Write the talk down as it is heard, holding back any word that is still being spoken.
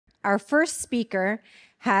Our first speaker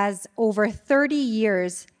has over 30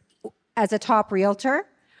 years as a top realtor.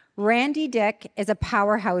 Randy Dyck is a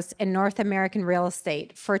powerhouse in North American real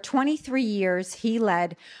estate. For 23 years, he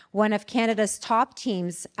led one of Canada's top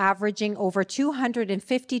teams, averaging over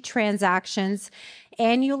 250 transactions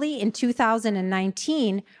annually. In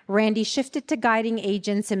 2019, Randy shifted to guiding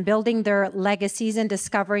agents in building their legacies and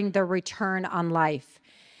discovering their return on life.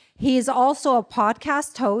 He is also a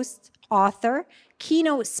podcast host, author,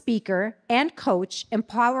 keynote speaker, and coach,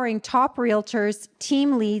 empowering top realtors,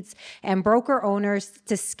 team leads, and broker owners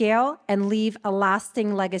to scale and leave a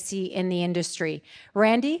lasting legacy in the industry.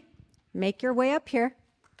 Randy, make your way up here.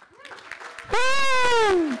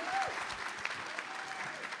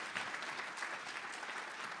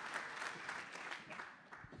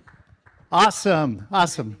 Awesome,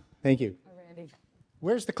 awesome. Thank you. Randy.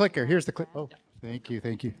 Where's the clicker? Here's the click. Oh, thank you,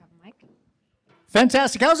 thank you.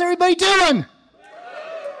 Fantastic. How's everybody doing?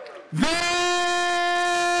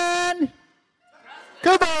 Vancouver!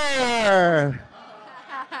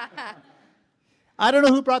 I don't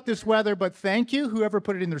know who brought this weather, but thank you, whoever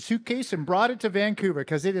put it in their suitcase and brought it to Vancouver,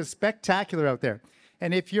 because it is spectacular out there.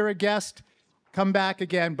 And if you're a guest, come back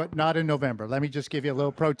again, but not in November. Let me just give you a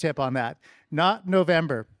little pro tip on that. Not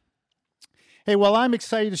November. Hey, well, I'm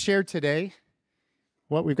excited to share today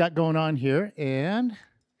what we've got going on here. And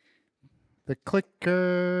the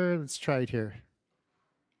clicker, let's try it here.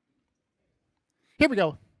 Here we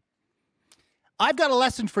go. I've got a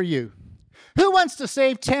lesson for you. Who wants to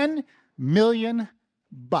save 10 million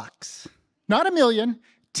bucks? Not a million,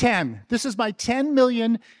 10. This is my 10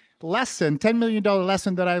 million lesson, $10 million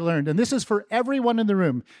lesson that I learned. And this is for everyone in the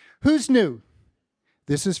room. Who's new?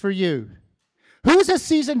 This is for you. Who's a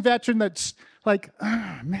seasoned veteran that's like,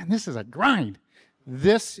 oh, man, this is a grind?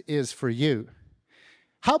 This is for you.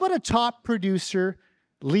 How about a top producer,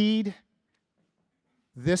 lead?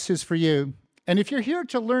 This is for you. And if you're here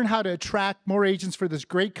to learn how to attract more agents for this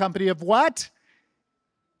great company of what?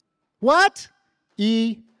 What?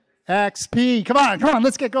 EXP. Come on,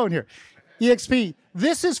 let's get going here. EXP.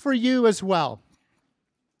 This is for you as well.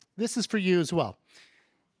 This is for you as well.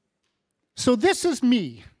 So this is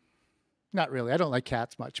me. Not really, I don't like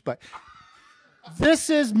cats much, but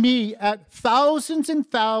this is me at thousands and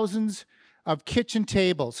thousands of kitchen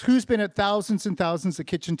tables. Who's been at thousands and thousands of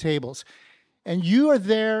kitchen tables? And you are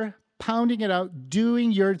there pounding it out,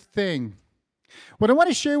 doing your thing. What I want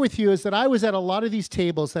to share with you is that I was at a lot of these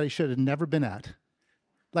tables that I should have never been at.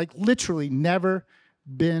 Like literally never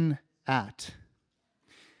been at.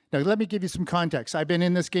 Now, let me give you some context. I've been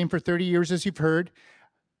in this game for 30 years, as you've heard.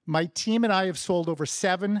 My team and I have sold over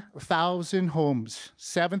 7,000 homes,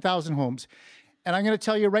 7,000 homes. And I'm going to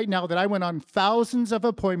tell you right now that I went on thousands of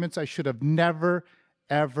appointments I should have never,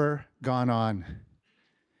 ever gone on.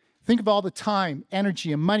 Think of all the time,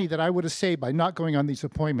 energy, and money that I would have saved by not going on these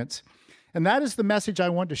appointments. And that is the message I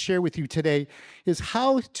want to share with you today, is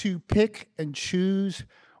how to pick and choose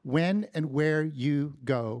when and where you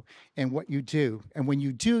go and what you do. And when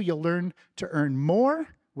you do, you'll learn to earn more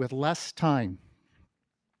with less time.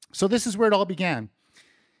 So this is where it all began.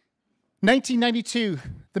 1992,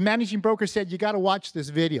 the managing broker said, you got to watch this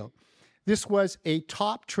video. This was a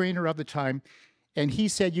top trainer of the time, and he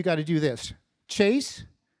said, you got to do this. Chase,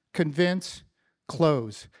 convince,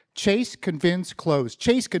 close. Chase, convince, close.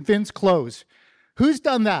 Chase, convince, close. Who's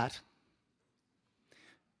done that?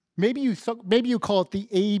 Maybe you call it the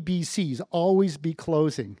ABCs, always be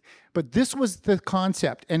closing. But this was the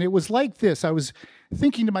concept, and it was like this. I was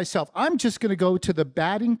thinking to myself, I'm just going to go to the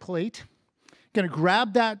batting plate, going to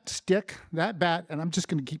grab that stick, that bat, and I'm just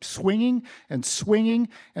going to keep swinging and swinging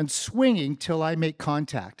and swinging till I make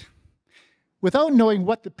contact, without knowing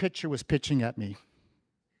what the pitcher was pitching at me.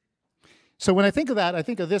 So when I think of that, I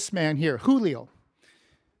think of this man here, Julio.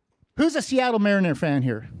 Who's a Seattle Mariner fan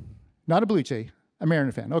here? Not a Blue Jay, a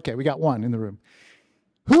Mariner fan. Okay, we got one in the room.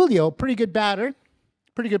 Julio, pretty good batter,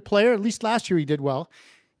 pretty good player. At least last year he did well.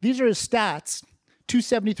 These are his stats.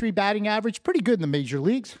 273 batting average, pretty good in the major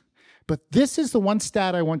leagues. But this is the one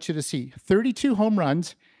stat I want you to see. 32 home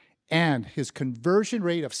runs and his conversion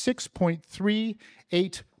rate of 6.38%.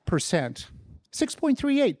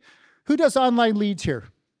 6.38. Who does online leads here?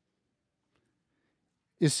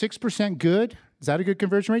 Is 6% good? Is that a good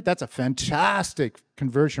conversion rate? That's a fantastic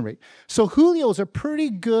conversion rate. So Julio's a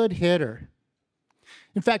pretty good hitter.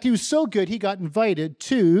 In fact, he was so good, he got invited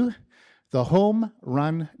to the Home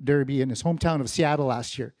Run Derby in his hometown of Seattle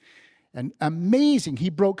last year. And amazing,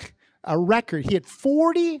 he broke a record. He had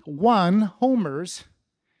 41 homers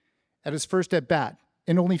at his first at-bat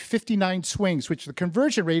in only 59 swings, which the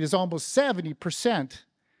conversion rate is almost 70%.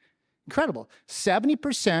 Incredible.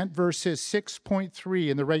 70% versus 6.3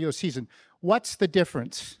 in the regular season. What's the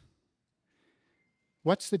difference?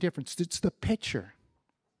 What's the difference? It's the pitcher.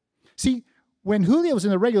 See, when Julio's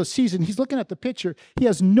in the regular season, he's looking at the pitcher. He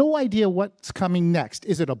has no idea what's coming next.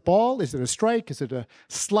 Is it a ball? Is it a strike? Is it a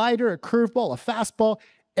slider, a curveball, a fastball?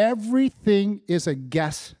 Everything is a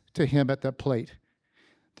guess to him at the plate.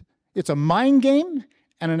 It's a mind game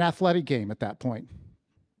and an athletic game at that point.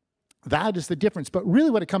 That is the difference. But really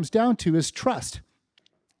what it comes down to is trust.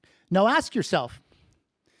 Now ask yourself,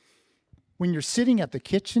 when you're sitting at the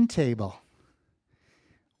kitchen table,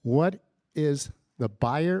 what is the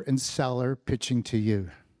buyer and seller pitching to you?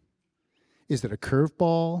 Is it a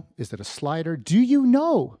curveball? Is it a slider? Do you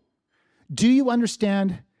know? Do you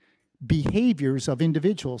understand behaviors of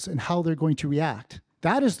individuals and how they're going to react?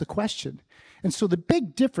 That is the question. And so the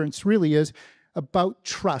big difference really is about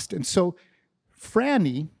trust. And so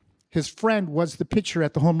Franny, his friend, was the pitcher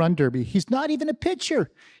at the home run derby. He's not even a pitcher.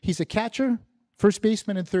 He's a catcher, first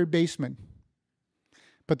baseman, and third baseman.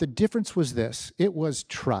 But the difference was this. It was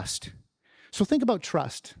trust. So think about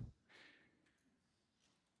trust.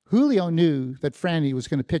 Julio knew that Franny was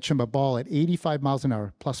going to pitch him a ball at 85 miles an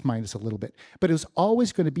hour, plus minus a little bit. But it was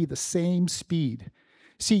always going to be the same speed.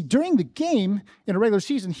 See, during the game, in a regular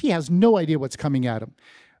season, he has no idea what's coming at him.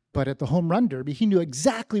 But at the home run derby, he knew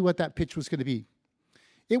exactly what that pitch was going to be.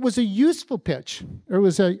 It was a useful pitch, or it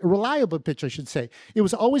was a reliable pitch, I should say. It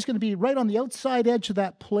was always going to be right on the outside edge of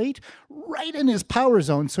that plate, right in his power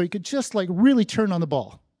zone, so he could just like really turn on the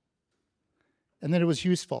ball. And then it was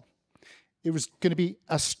useful. It was going to be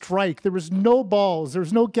a strike. There was no balls. There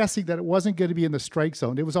was no guessing that it wasn't going to be in the strike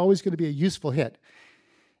zone. It was always going to be a useful hit.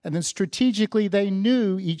 And then strategically, they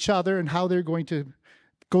knew each other and how they're going to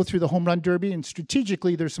go through the home run derby. And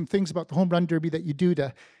strategically, there's some things about the home run derby that you do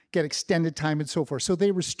to get extended time and so forth. So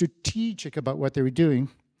they were strategic about what they were doing.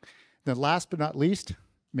 Then last but not least,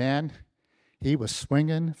 man, he was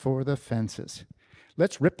swinging for the fences.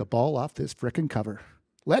 Let's rip the ball off this frickin' cover.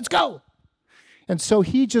 Let's go. And so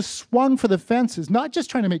he just swung for the fences, not just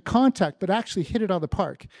trying to make contact, but actually hit it out of the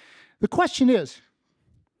park. The question is,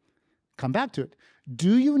 come back to it.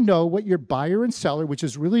 Do you know what your buyer and seller, which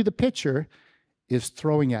is really the pitcher, is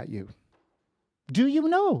throwing at you? Do you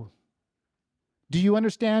know? Do you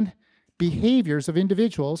understand behaviors of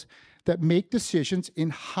individuals that make decisions in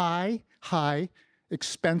high,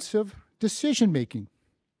 expensive decision making?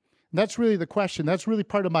 And that's really the question. That's really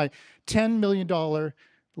part of my $10 million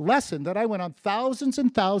lesson, that I went on thousands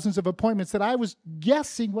and thousands of appointments that I was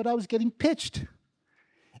guessing what I was getting pitched.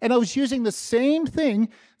 And I was using the same thing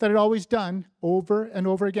that I'd always done over and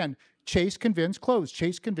over again. Chase, convince, close.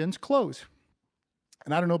 Chase, convince, close.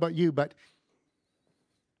 And I don't know about you, but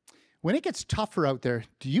when it gets tougher out there,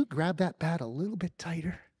 do you grab that bat a little bit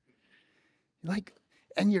tighter?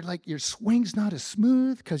 And your swing's not as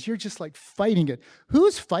smooth because you're just like fighting it.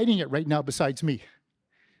 Who's fighting it right now besides me?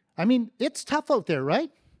 I mean, it's tough out there, right?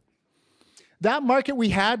 That market we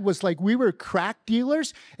had was like we were crack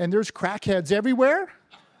dealers and there's crackheads everywhere.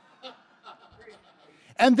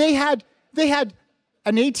 And they had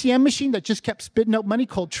an ATM machine that just kept spitting out money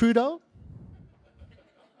called Trudeau.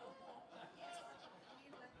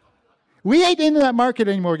 We ain't into that market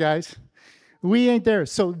anymore, guys. We ain't there.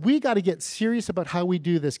 So we got to get serious about how we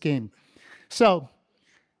do this game. So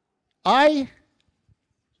I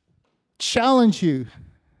challenge you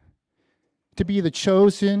to be the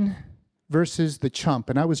chosen versus the chump.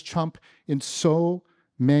 And I was chump in so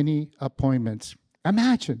many appointments.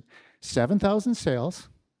 Imagine 7,000 sales.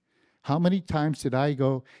 How many times did I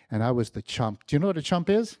go and I was the chump? Do you know what a chump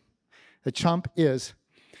is? A chump is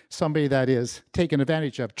somebody that is taken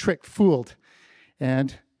advantage of, tricked, fooled,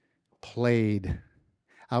 and played.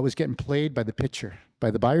 I was getting played by the pitcher,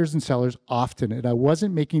 by the buyers and sellers often, and I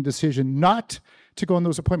wasn't making a decision not to go on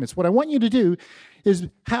those appointments. What I want you to do is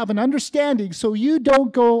have an understanding so you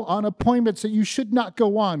don't go on appointments that you should not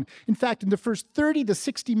go on. In fact, in the first 30 to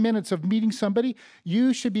 60 minutes of meeting somebody,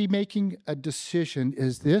 you should be making a decision.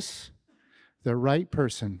 Is this the right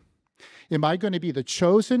person? Am I going to be the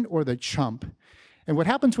chosen or the chump? And what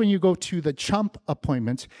happens when you go to the chump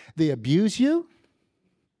appointments, they abuse you,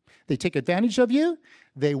 they take advantage of you,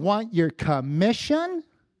 they want your commission.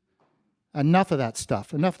 Enough of that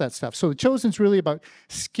stuff, enough of that stuff. So the chosen's really about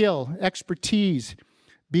skill, expertise,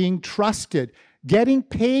 being trusted, getting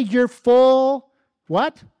paid your full,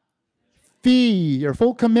 what? Fee, your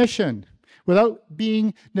full commission, without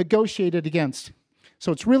being negotiated against.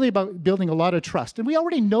 So it's really about building a lot of trust. And we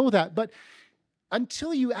already know that, but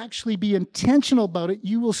until you actually be intentional about it,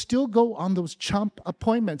 you will still go on those chump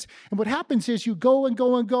appointments. And what happens is you go and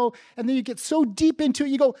go and go, and then you get so deep into it,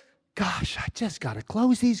 you go, gosh, I just got to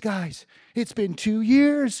close these guys. It's been 2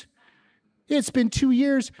 years. It's been 2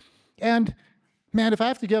 years. And man, if I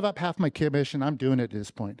have to give up half my commission, I'm doing it at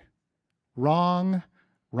this point. Wrong,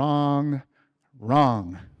 wrong,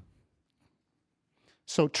 wrong.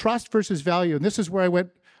 So trust versus value. And this is where I went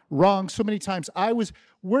wrong so many times. I was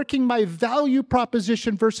working my value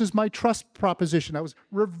proposition versus my trust proposition. I was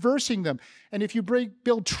reversing them. And if you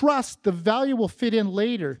build trust, the value will fit in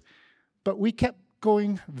later. But we kept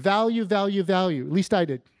going value, value, value. At least I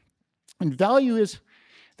did. And value is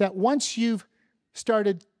that once you've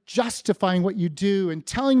started justifying what you do and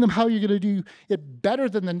telling them how you're going to do it better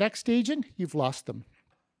than the next agent, you've lost them.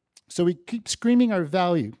 So we keep screaming our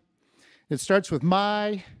value. It starts with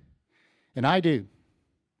my and I do.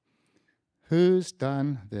 Who's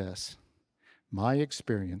done this? My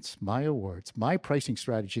experience, my awards, my pricing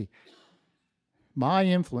strategy, my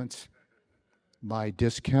influence, my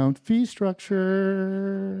discount fee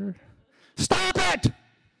structure. Stop it!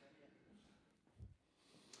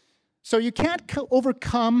 So you can't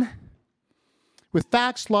overcome with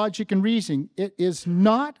facts, logic, and reasoning. It is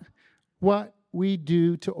not what we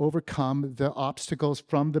do to overcome the obstacles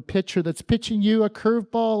from the pitcher that's pitching you a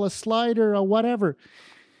curveball, a slider, or whatever.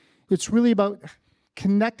 It's really about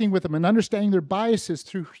connecting with them and understanding their biases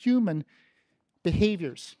through human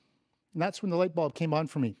behaviors. And that's when the light bulb came on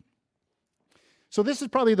for me. So this is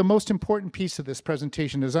probably the most important piece of this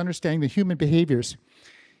presentation, is understanding the human behaviors.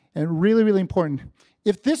 And really, really important.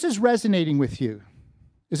 If this is resonating with you,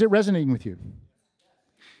 is it resonating with you?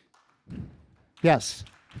 Yes.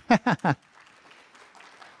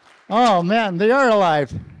 Oh, man, they are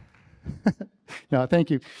alive. No, thank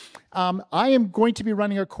you. I am going to be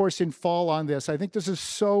running a course in fall on this. I think this is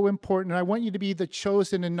so important. And I want you to be the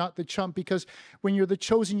chosen and not the chump, because when you're the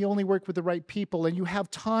chosen, you only work with the right people, and you have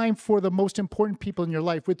time for the most important people in your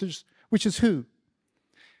life, which is who?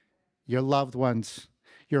 Your loved ones,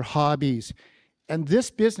 your hobbies. And this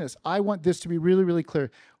business, I want this to be really, really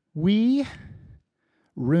clear. We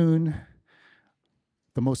ruin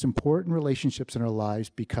the most important relationships in our lives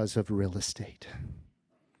because of real estate.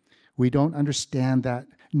 We don't understand that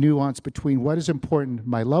nuance between what is important,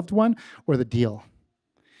 my loved one or the deal.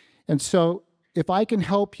 And so if I can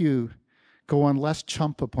help you go on less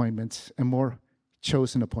chump appointments and more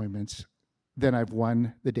chosen appointments, then I've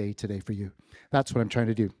won the day today for you. That's what I'm trying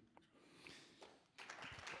to do.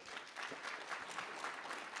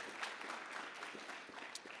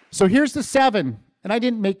 So here's the 7, and I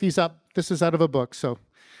didn't make these up. This is out of a book, so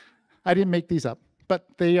I didn't make these up, but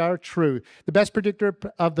they are true. The best predictor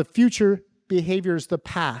of the future behavior is the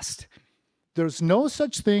past. There's no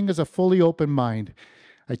such thing as a fully open mind.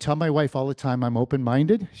 I tell my wife all the time I'm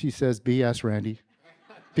open-minded. She says, BS, Randy.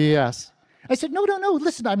 BS. I said, no,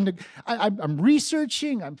 listen, I'm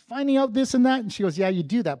researching, I'm finding out this and that. And she goes, yeah, you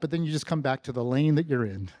do that, but then you just come back to the lane that you're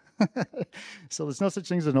in. So there's no such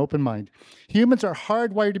thing as an open mind. Humans are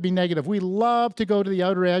hardwired to be negative. We love to go to the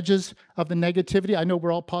outer edges of the negativity. I know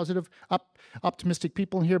we're all positive, optimistic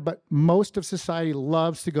people in here, but most of society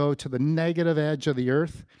loves to go to the negative edge of the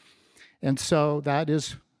earth. And so that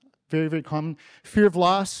is very, very common. Fear of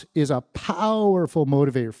loss is a powerful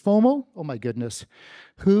motivator. FOMO, oh my goodness.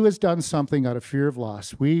 Who has done something out of fear of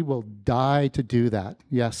loss? We will die to do that,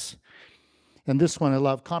 yes. And this one I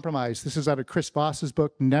love, compromise. This is out of Chris Voss's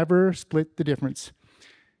book, Never Split the Difference.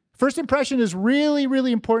 First impression is really,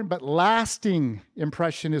 really important, but lasting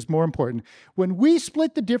impression is more important. When we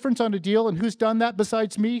split the difference on a deal, and who's done that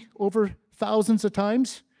besides me over thousands of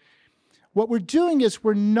times? What we're doing is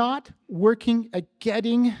we're not working at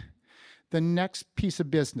getting the next piece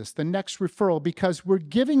of business, the next referral, because we're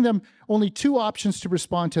giving them only 2 options to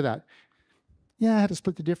respond to that. Yeah, I had to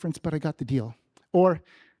split the difference, but I got the deal. Or,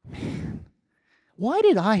 man, why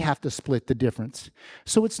did I have to split the difference?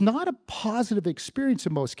 So it's not a positive experience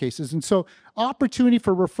in most cases. And so opportunity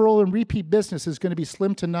for referral and repeat business is going to be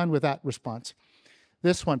slim to none with that response.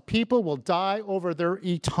 This one, people will die over their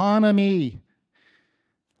autonomy.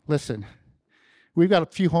 Listen, we've got a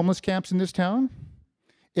few homeless camps in this town.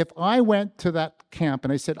 If I went to that camp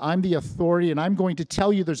and I said, I'm the authority and I'm going to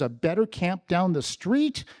tell you there's a better camp down the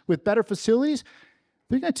street with better facilities,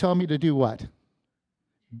 they're going to tell me to do what?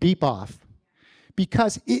 Beep off.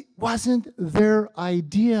 Because it wasn't their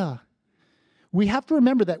idea. We have to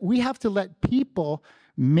remember that we have to let people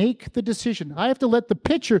make the decision. I have to let the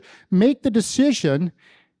pitcher make the decision,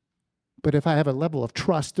 but if I have a level of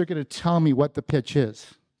trust, they're going to tell me what the pitch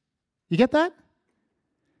is. You get that?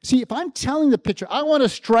 See, if I'm telling the pitcher, I want to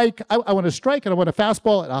strike, I want to strike and I want a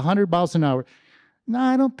fastball at 100 miles an hour. No,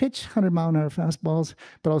 I don't pitch 100-mile-an-hour fastballs,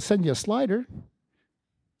 but I'll send you a slider,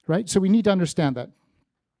 right? So we need to understand that.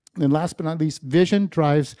 And last but not least, vision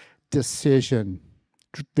drives decision.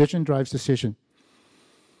 Vision drives decision.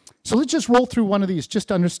 So let's just roll through one of these just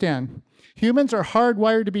to understand. Humans are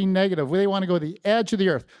hardwired to be negative. They want to go to the edge of the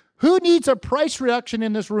earth. Who needs a price reduction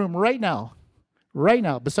in this room right now? Right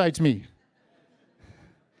now, besides me.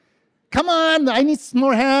 Come on, I need some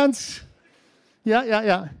more hands.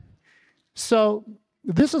 Yeah. So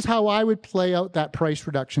this is how I would play out that price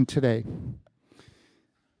reduction today.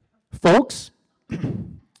 Folks,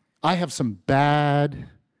 I have some bad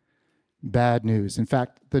news. In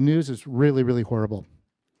fact, the news is really, really horrible.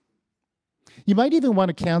 You might even want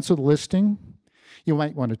to cancel the listing. You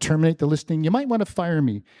might want to terminate the listing. You might want to fire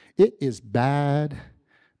me. It is bad.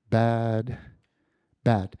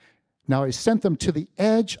 Now, I sent them to the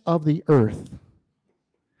edge of the earth.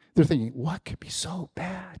 They're thinking, what could be so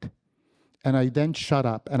bad? And I then shut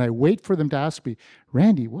up, and I wait for them to ask me,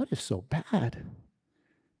 Randy, what is so bad?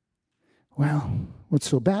 Well, what's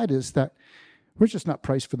so bad is that we're just not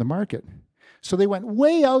priced for the market. So they went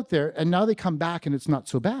way out there, and now they come back, and it's not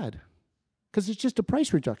so bad. Because it's just a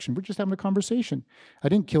price reduction. We're just having a conversation. I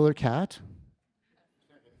didn't kill their cat.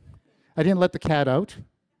 I didn't let the cat out.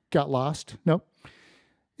 Got lost. No.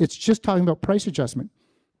 It's just talking about price adjustment.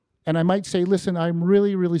 And I might say, listen, I'm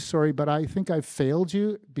really, really sorry, but I think I've failed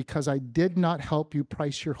you because I did not help you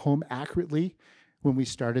price your home accurately when we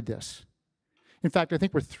started this. In fact, I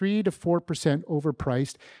think we're 3 to 4%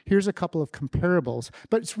 overpriced. Here's a couple of comparables,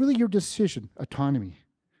 but it's really your decision, autonomy.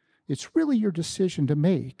 It's really your decision to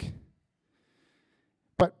make.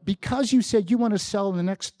 But because you said you want to sell in the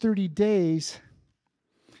next 30 days,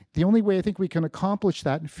 the only way I think we can accomplish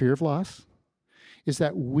that in fear of loss is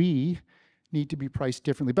that we need to be priced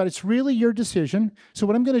differently. But it's really your decision. So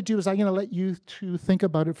what I'm going to do is I'm going to let you two think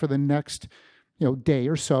about it for the next day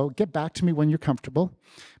or so. Get back to me when you're comfortable.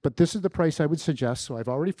 But this is the price I would suggest. So I've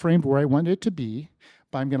already framed where I want it to be,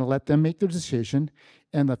 but I'm going to let them make their decision.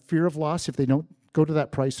 And the fear of loss, if they don't go to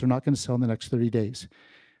that price, they're not going to sell in the next 30 days.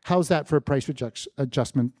 How's that for a price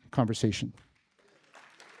adjustment conversation?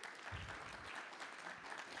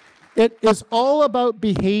 It is all about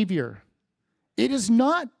behavior. It is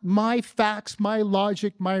not my facts, my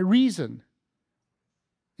logic, my reason.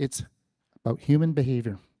 It's about human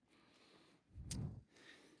behavior.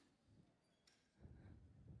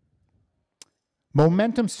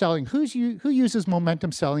 Momentum selling. Who uses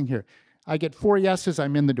momentum selling here? I get 4 yeses,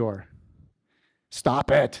 I'm in the door. Stop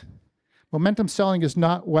it. Momentum selling is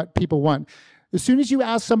not what people want. As soon as you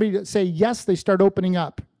ask somebody to say yes, they start opening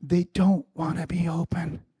up. They don't want to be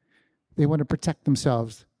open. They want to protect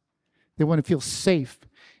themselves. They want to feel safe.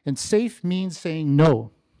 And safe means saying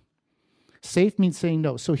no. Safe means saying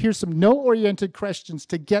no. So here's some no-oriented questions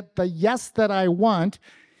to get the yes that I want.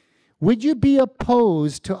 Would you be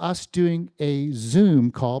opposed to us doing a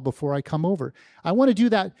Zoom call before I come over? I want to do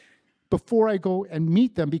that before I go and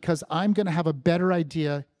meet them because I'm going to have a better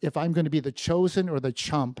idea if I'm going to be the chosen or the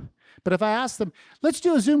chump. But if I ask them, let's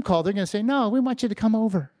do a Zoom call, they're going to say, no, we want you to come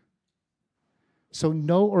over. So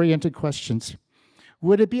no-oriented questions.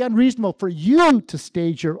 Would it be unreasonable for you to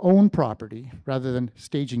stage your own property rather than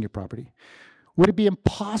staging your property? Would it be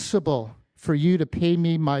impossible for you to pay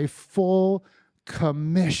me my full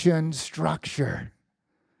commission structure?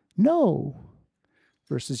 No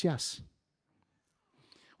versus yes.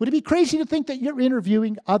 Would it be crazy to think that you're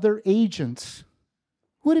interviewing other agents?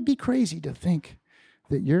 Would it be crazy to think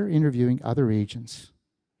that you're interviewing other agents?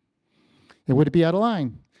 And would it be out of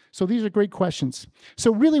line? So these are great questions.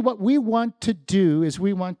 So really what we want to do is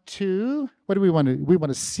we want to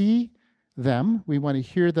see them, we want to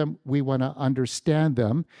hear them, we want to understand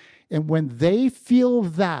them. And when they feel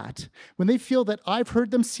that I've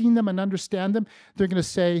heard them, seen them, and understand them, they're going to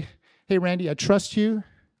say, hey, Randy, I trust you.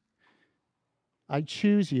 I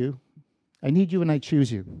choose you. I need you and I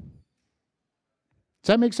choose you. Does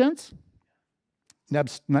that make sense?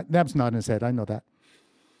 Neb's nodding his head. I know that.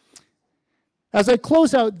 As I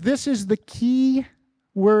close out, this is the key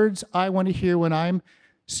words I want to hear when I'm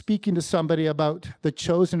speaking to somebody about the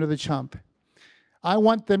chosen or the chump. I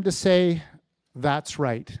want them to say, that's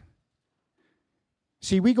right.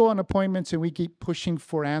 See, we go on appointments and we keep pushing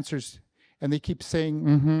for answers, and they keep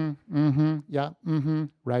saying,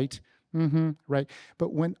 right, right.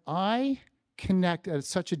 But when I connect at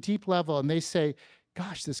such a deep level and they say,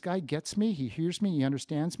 gosh, this guy gets me, he hears me, he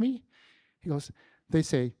understands me, they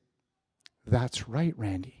say, that's right,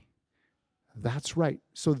 Randy. That's right.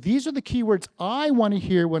 So these are the key words I want to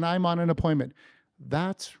hear when I'm on an appointment.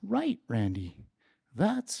 That's right, Randy.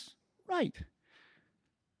 That's right.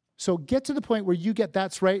 So get to the point where you get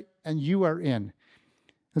that's right and you are in.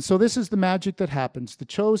 And so this is the magic that happens. The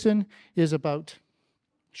chosen is about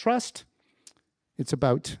trust. It's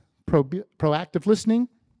about proactive listening.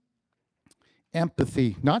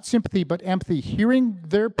 empathy, not sympathy, but empathy, hearing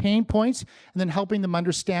their pain points and then helping them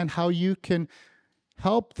understand how you can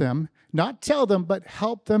help them, not tell them, but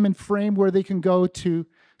help them and frame where they can go to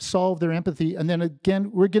solve their empathy. And then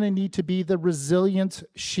again, we're going to need to be the resilience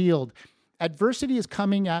shield. Adversity is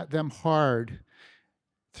coming at them hard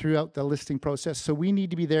throughout the listing process, so we need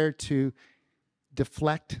to be there to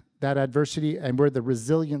deflect that adversity, and we're the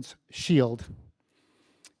resilience shield.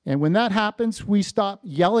 And when that happens, we stop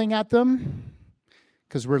yelling at them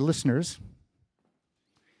because we're listeners,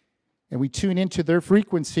 and we tune into their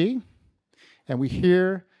frequency, and we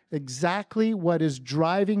hear exactly what is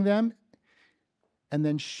driving them and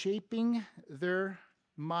then shaping their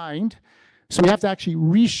mind. So we have to actually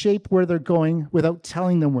reshape where they're going without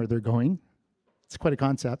telling them where they're going. It's quite a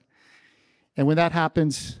concept. And when that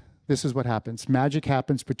happens, this is what happens. Magic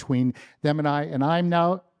happens between them and I, and I'm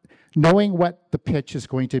now knowing what the pitch is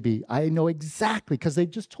going to be. I know exactly, because they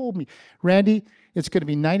just told me, Randy, it's going to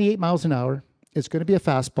be 98 miles an hour. It's going to be a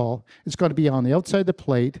fastball. It's going to be on the outside of the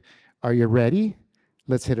plate. Are you ready?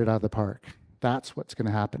 Let's hit it out of the park. That's what's going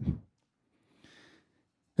to happen.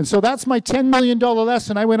 And so that's my $10 million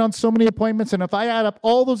lesson. I went on so many appointments, and if I add up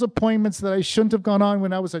all those appointments that I shouldn't have gone on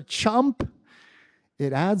when I was a chump,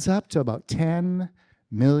 it adds up to about $10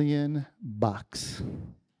 million.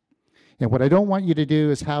 And what I don't want you to do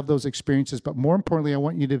is have those experiences, but more importantly, I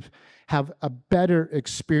want you to have a better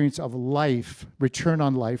experience of life, return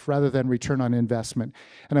on life, rather than return on investment.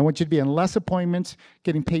 And I want you to be in less appointments,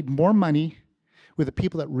 getting paid more money with the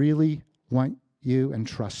people that really want you and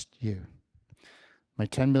trust you. My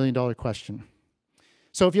 $10 million question.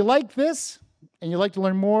 So if you like this and you'd like to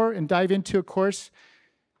learn more and dive into a course,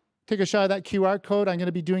 take a shot of that QR code. I'm going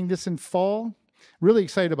to be doing this in fall. Really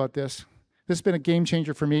excited about this. This has been a game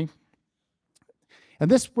changer for me. And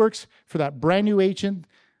this works for that brand new agent,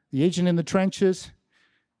 the agent in the trenches,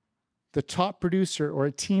 the top producer or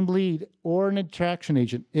a team lead or an attraction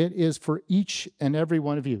agent. It is for each and every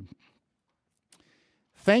one of you.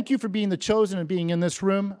 Thank you for being the chosen and being in this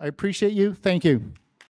room. I appreciate you. Thank you.